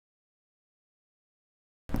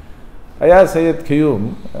Aiyaz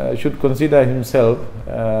Sayed-Khaiyum should consider himself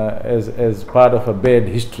as part of a bad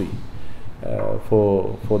history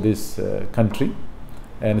for this country,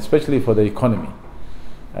 and especially for the economy.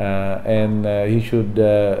 And he should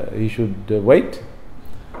wait,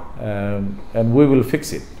 and we will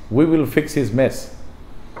fix it. We will fix his mess,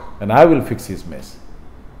 and I will fix his mess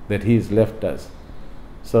that he has left us.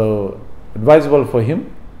 So, advisable for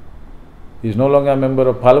him. He is no longer a member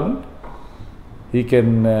of parliament. He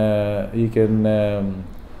can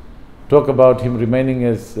talk about him remaining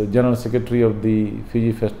as General Secretary of the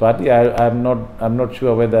Fiji First Party. I'm not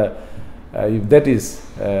sure whether if that is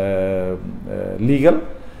legal.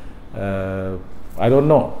 I don't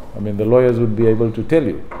know. I mean, the lawyers would be able to tell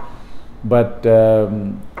you. But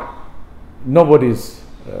nobody's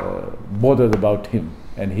bothered about him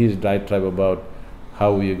and his diatribe about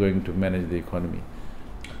how we are going to manage the economy.